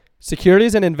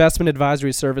Securities and investment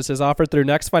advisory services offered through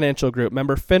Next Financial Group,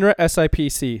 member FINRA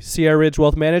SIPC. Sierra Ridge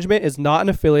Wealth Management is not an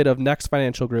affiliate of Next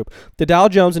Financial Group. The Dow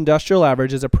Jones Industrial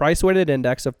Average is a price-weighted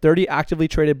index of 30 actively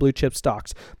traded blue-chip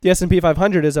stocks. The S&P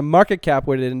 500 is a market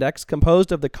cap-weighted index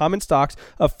composed of the common stocks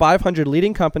of 500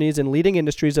 leading companies and leading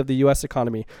industries of the U.S.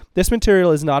 economy. This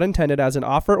material is not intended as an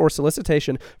offer or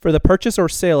solicitation for the purchase or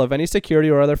sale of any security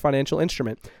or other financial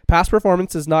instrument. Past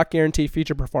performance does not guarantee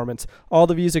future performance. All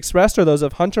the views expressed are those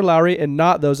of Hunter Lowry and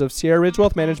not those of Sierra Ridge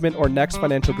Wealth Management or Next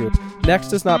Financial Group. Next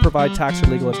does not provide tax or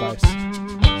legal advice.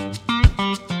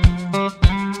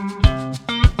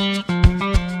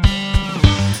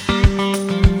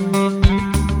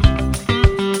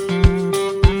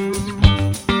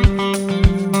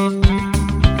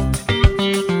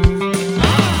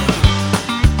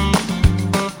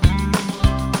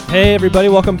 Hey everybody,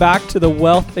 welcome back to the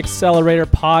Wealth Accelerator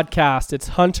podcast. It's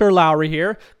Hunter Lowry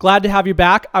here. Glad to have you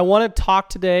back. I want to talk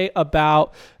today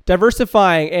about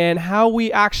diversifying and how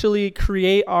we actually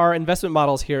create our investment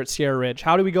models here at Sierra Ridge.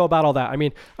 How do we go about all that? I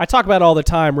mean, I talk about it all the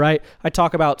time, right? I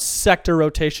talk about sector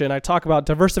rotation. I talk about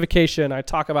diversification. I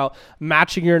talk about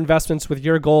matching your investments with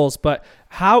your goals. But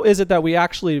how is it that we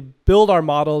actually build our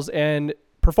models and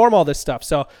perform all this stuff?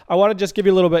 So I want to just give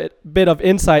you a little bit of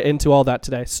insight into all that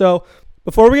today. So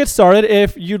before we get started,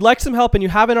 if you'd like some help and you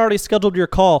haven't already scheduled your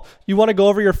call, you want to go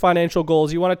over your financial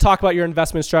goals, you want to talk about your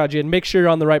investment strategy and make sure you're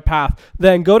on the right path,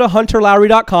 then go to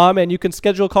hunterlowry.com and you can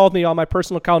schedule a call with me on my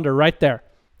personal calendar right there.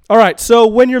 All right, so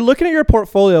when you're looking at your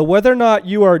portfolio, whether or not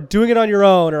you are doing it on your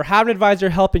own or have an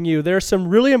advisor helping you, there are some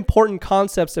really important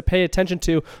concepts to pay attention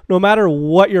to no matter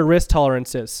what your risk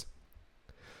tolerance is.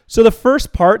 So the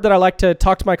first part that I like to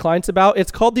talk to my clients about,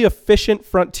 it's called the efficient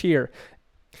frontier.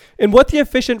 And what the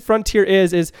efficient frontier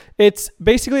is it's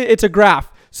a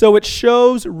graph. So it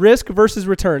shows risk versus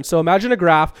return. So imagine a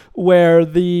graph where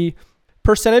the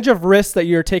percentage of risk that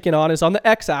you're taking on is on the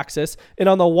x-axis, and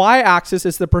on the y-axis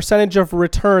is the percentage of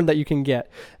return that you can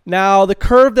get. Now, the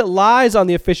curve that lies on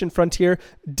the efficient frontier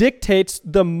dictates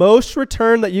the most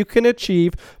return that you can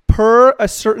achieve per a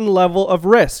certain level of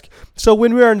risk. So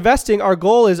when we are investing, our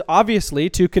goal is obviously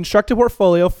to construct a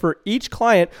portfolio for each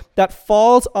client that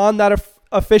falls on that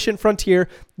efficient frontier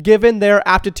given their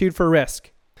aptitude for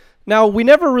risk. Now, we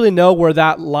never really know where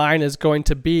that line is going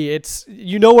to be.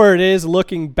 You know where it is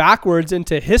looking backwards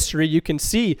into history. You can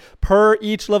see per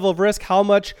each level of risk how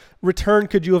much return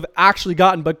could you have actually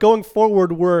gotten. But going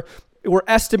forward, we're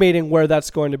estimating where that's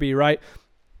going to be, right?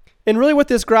 And really what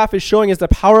this graph is showing is the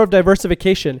power of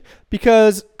diversification,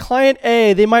 because client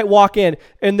A, they might walk in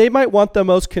and they might want the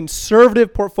most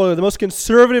conservative portfolio, the most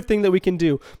conservative thing that we can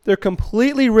do. They're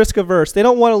completely risk averse. They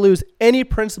don't want to lose any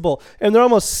principal and they're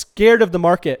almost scared of the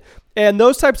market. And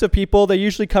those types of people, they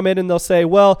usually come in and they'll say,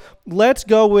 well, let's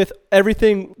go with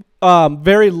everything,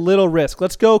 very little risk.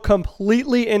 Let's go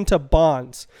completely into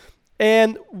bonds.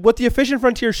 And what the efficient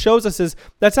frontier shows us is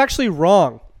that's actually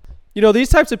wrong. You know, these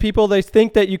types of people, they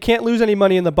think that you can't lose any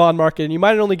money in the bond market and you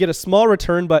might only get a small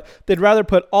return, but they'd rather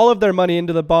put all of their money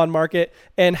into the bond market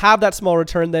and have that small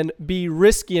return than be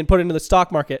risky and put it into the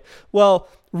stock market. Well,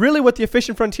 really what the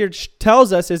efficient frontier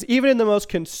tells us is even in the most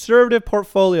conservative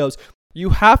portfolios, you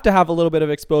have to have a little bit of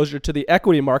exposure to the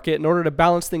equity market in order to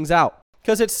balance things out.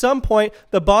 Because at some point,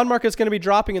 the bond market is going to be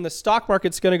dropping and the stock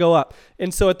market's going to go up.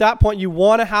 And so at that point, you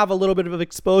want to have a little bit of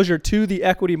exposure to the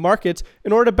equity markets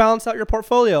in order to balance out your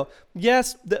portfolio.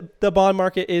 Yes, the bond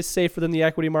market is safer than the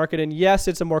equity market. And yes,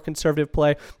 it's a more conservative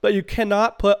play. But you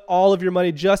cannot put all of your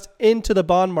money just into the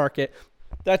bond market.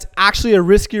 That's actually a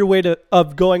riskier way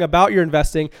of going about your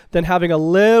investing than having a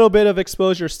little bit of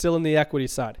exposure still in the equity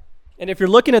side. And if you're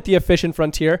looking at the efficient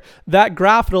frontier, that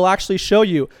graph will actually show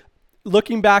you,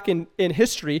 looking back in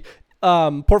history,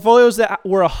 portfolios that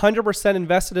were 100%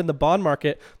 invested in the bond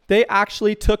market, they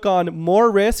actually took on more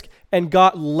risk and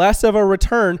got less of a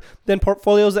return than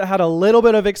portfolios that had a little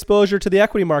bit of exposure to the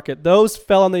equity market. Those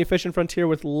fell on the efficient frontier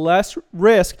with less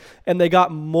risk and they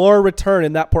got more return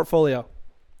in that portfolio.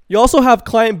 You also have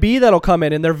client B that'll come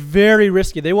in and they're very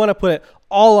risky. They want to put it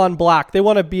all on black. They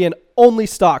want to be in only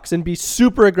stocks and be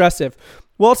super aggressive.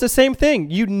 Well, it's the same thing.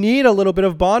 You need a little bit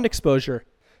of bond exposure.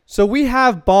 So we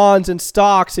have bonds and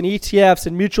stocks and ETFs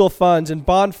and mutual funds and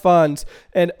bond funds.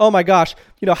 And oh my gosh,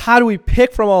 how do we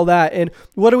pick from all that? And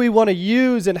what do we want to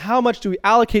use? And how much do we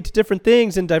allocate to different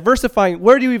things and diversifying?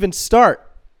 Where do you even start?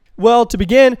 Well, to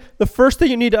begin, the first thing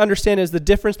you need to understand is the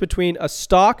difference between a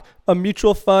stock, a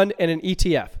mutual fund, and an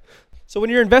ETF. So when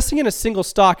you're investing in a single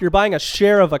stock, you're buying a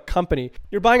share of a company.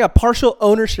 You're buying a partial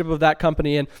ownership of that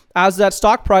company. And as that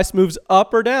stock price moves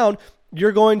up or down,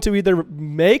 you're going to either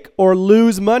make or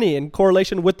lose money in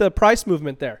correlation with the price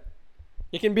movement there.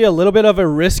 It can be a little bit of a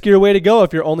riskier way to go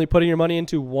if you're only putting your money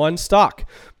into one stock.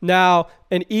 Now,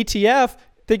 an ETF,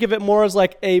 think of it more as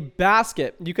like a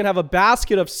basket. You can have a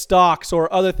basket of stocks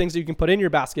or other things that you can put in your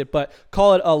basket, but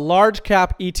call it a large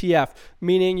cap ETF,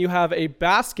 meaning you have a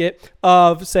basket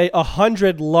of, say,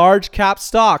 100 large cap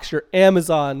stocks, your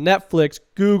Amazon, Netflix,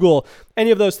 Google,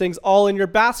 any of those things all in your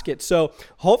basket. So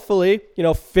hopefully,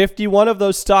 51 of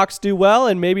those stocks do well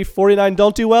and maybe 49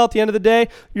 don't do well. At the end of the day,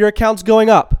 your account's going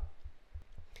up.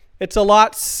 It's a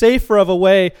lot safer of a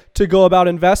way to go about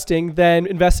investing than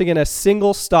investing in a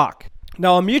single stock.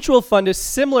 Now, a mutual fund is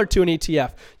similar to an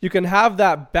ETF. You can have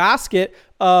that basket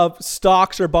of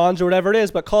stocks or bonds or whatever it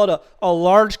is, but call it a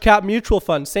large cap mutual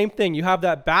fund. Same thing. You have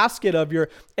that basket of your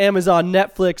Amazon,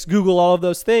 Netflix, Google, all of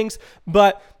those things.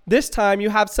 But this time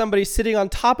you have somebody sitting on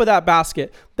top of that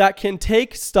basket that can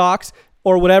take stocks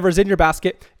or whatever's in your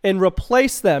basket and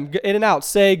replace them in and out.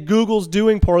 Say Google's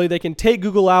doing poorly, they can take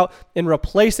Google out and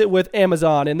replace it with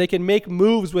Amazon, and they can make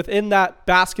moves within that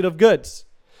basket of goods.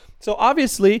 So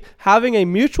obviously, having a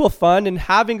mutual fund and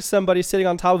having somebody sitting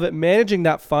on top of it managing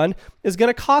that fund is going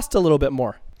to cost a little bit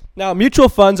more. Now, mutual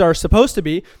funds are supposed to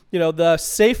be, the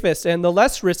safest and the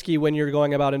less risky when you're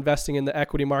going about investing in the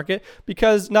equity market,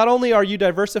 because not only are you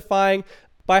diversifying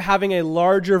by having a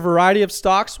larger variety of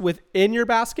stocks within your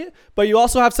basket, but you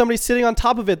also have somebody sitting on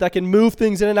top of it that can move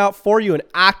things in and out for you and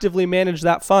actively manage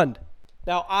that fund.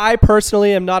 Now, I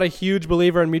personally am not a huge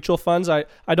believer in mutual funds. I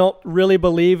don't really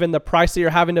believe in the price that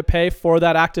you're having to pay for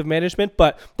that active management,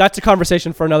 but that's a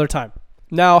conversation for another time.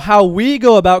 Now, how we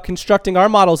go about constructing our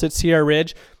models at Sierra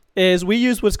Ridge is we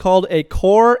use what's called a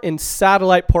core and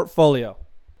satellite portfolio.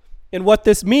 And what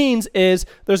this means is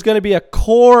there's going to be a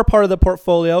core part of the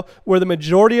portfolio where the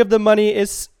majority of the money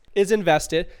is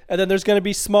invested, and then there's going to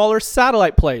be smaller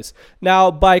satellite plays. Now,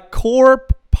 by core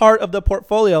part of the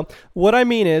portfolio, what I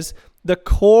mean is the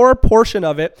core portion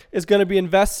of it is going to be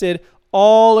invested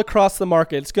all across the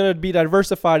market. It's going to be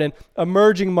diversified in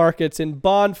emerging markets, in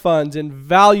bond funds, in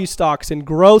value stocks, in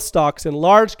growth stocks, in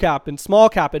large cap, in small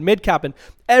cap, in mid cap, and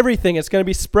everything. It's going to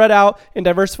be spread out and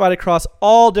diversified across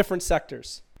all different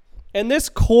sectors. And this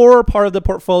core part of the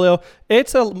portfolio,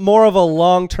 it's more of a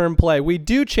long-term play. We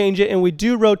do change it and we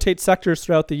do rotate sectors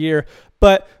throughout the year,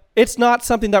 but it's not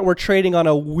something that we're trading on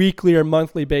a weekly or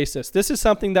monthly basis. This is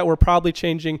something that we're probably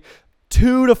changing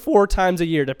 2 to 4 times a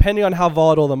year, depending on how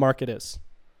volatile the market is.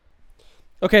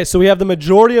 Okay, so we have the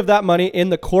majority of that money in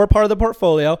the core part of the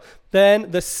portfolio.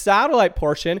 Then the satellite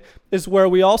portion is where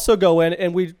we also go in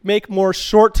and we make more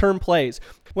short-term plays.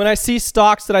 When I see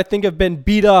stocks that I think have been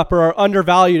beat up or are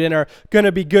undervalued and are going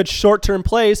to be good short-term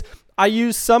plays, I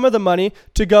use some of the money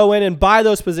to go in and buy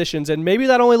those positions. And maybe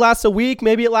that only lasts a week,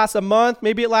 maybe it lasts a month,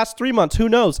 maybe it lasts 3 months, who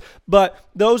knows? But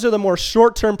those are the more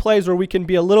short-term plays where we can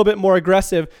be a little bit more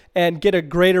aggressive and get a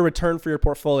greater return for your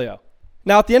portfolio.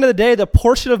 Now, at the end of the day, the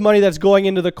portion of money that's going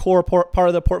into the core part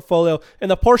of the portfolio and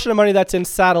the portion of money that's in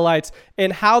satellites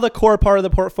and how the core part of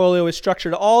the portfolio is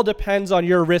structured all depends on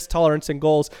your risk tolerance and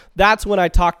goals. That's when I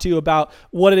talk to you about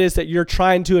what it is that you're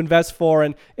trying to invest for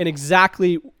and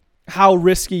exactly how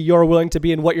risky you're willing to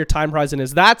be and what your time horizon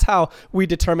is. That's how we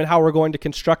determine how we're going to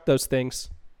construct those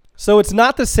things. So it's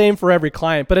not the same for every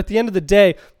client, but at the end of the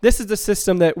day, this is the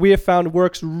system that we have found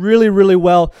works really, really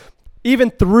well.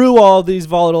 Even through all these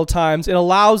volatile times, it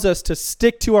allows us to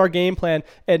stick to our game plan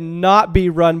and not be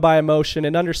run by emotion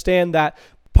and understand that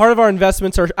part of our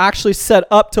investments are actually set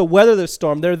up to weather the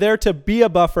storm. They're there to be a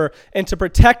buffer and to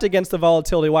protect against the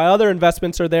volatility, while other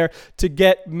investments are there to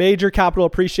get major capital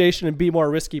appreciation and be more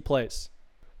risky plays.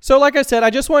 So like I said,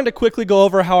 I just wanted to quickly go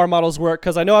over how our models work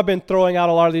because I know I've been throwing out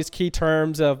a lot of these key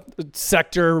terms of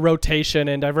sector rotation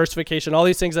and diversification, all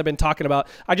these things I've been talking about.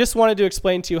 I just wanted to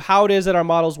explain to you how it is that our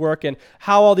models work and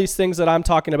how all these things that I'm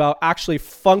talking about actually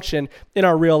function in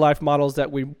our real life models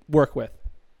that we work with.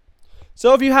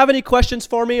 So if you have any questions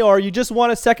for me or you just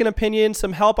want a second opinion,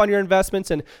 some help on your investments,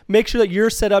 and make sure that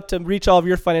you're set up to reach all of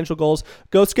your financial goals,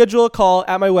 go schedule a call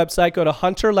at my website. Go to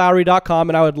hunterlowry.com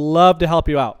and I would love to help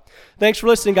you out. Thanks for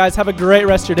listening, guys. Have a great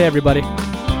rest of your day, everybody.